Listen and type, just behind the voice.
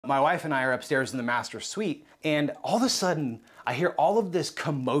My wife and I are upstairs in the master suite, and all of a sudden, I hear all of this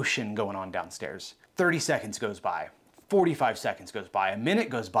commotion going on downstairs. 30 seconds goes by, 45 seconds goes by, a minute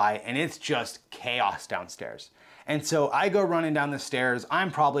goes by, and it's just chaos downstairs. And so I go running down the stairs. I'm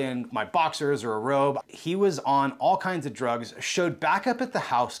probably in my boxers or a robe. He was on all kinds of drugs, showed back up at the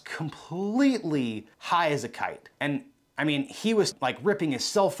house completely high as a kite. And I mean, he was like ripping his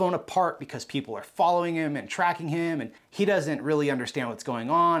cell phone apart because people are following him and tracking him, and he doesn't really understand what's going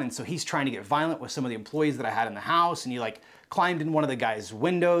on. And so he's trying to get violent with some of the employees that I had in the house, and he like climbed in one of the guy's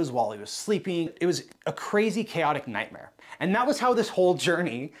windows while he was sleeping. It was a crazy, chaotic nightmare. And that was how this whole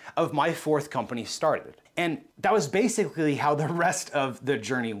journey of my fourth company started. And that was basically how the rest of the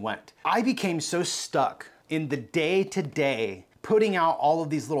journey went. I became so stuck in the day-to-day, putting out all of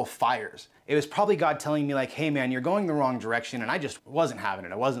these little fires. It was probably God telling me like, hey man, you're going the wrong direction, and I just wasn't having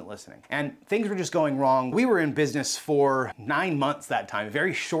it, I wasn't listening. And things were just going wrong. We were in business for 9 months that time, a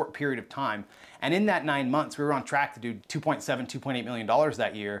very short period of time. And in that 9 months, we were on track to do $2.7, $2.8 million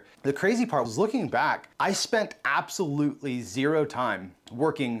that year. The crazy part was looking back, I spent absolutely zero time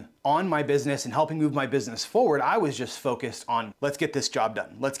working on my business and helping move my business forward. I was just focused on, let's get this job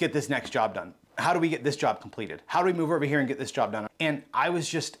done. Let's get this next job done. How do we get this job completed? How do we move over here and get this job done? And I was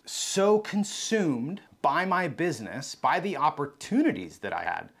just so consumed by my business, by the opportunities that I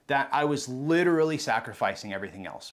had, that I was literally sacrificing everything else.